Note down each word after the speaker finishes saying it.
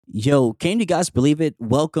Yo, can you guys believe it?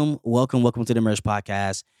 Welcome to the Merge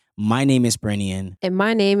Podcast. My name is Brennian. And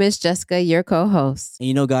my name is Jessica, your co-host.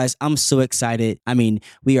 And guys, I'm so excited.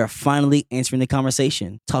 We are finally answering the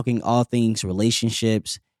conversation, talking all things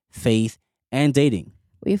relationships, faith, and dating.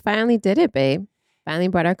 We finally did it, babe. Finally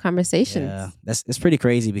brought our conversations. Yeah, it's pretty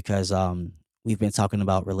crazy because we've been talking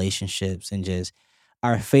about relationships and just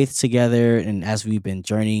our faith together, and as we've been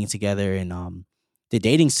journeying together, and the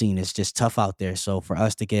dating scene is just tough out there. So for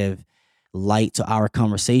us to give light to our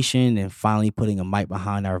conversation and finally putting a mic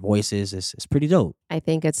behind our voices is pretty dope. I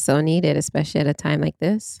think it's so needed, especially at a time like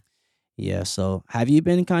this. Yeah. So have you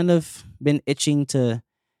been itching to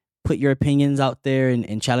put your opinions out there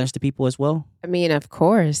and challenge the people as well? Of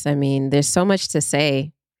course. There's so much to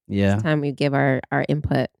say. Yeah. It's time we give our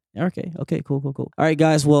input. Okay, cool. All right,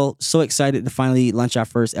 guys. Well, so excited to finally launch our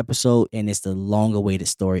first episode, and it's the long-awaited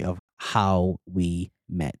story of how we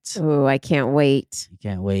met. Oh, I can't wait. You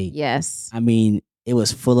can't wait. Yes. It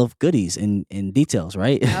was full of goodies and details,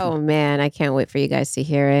 right? Oh, man. I can't wait for you guys to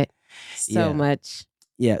hear it. So much.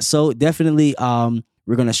 Yeah, so definitely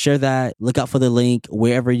we're going to share that. Look out for the link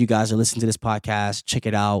wherever you guys are listening to this podcast. Check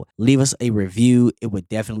it out. Leave us a review. It would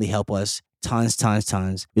definitely help us.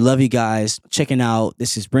 Tons. We love you guys. Checking out.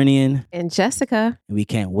 This is Brennian. And Jessica. And we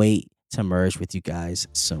can't wait to merge with you guys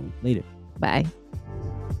soon. Later. Bye.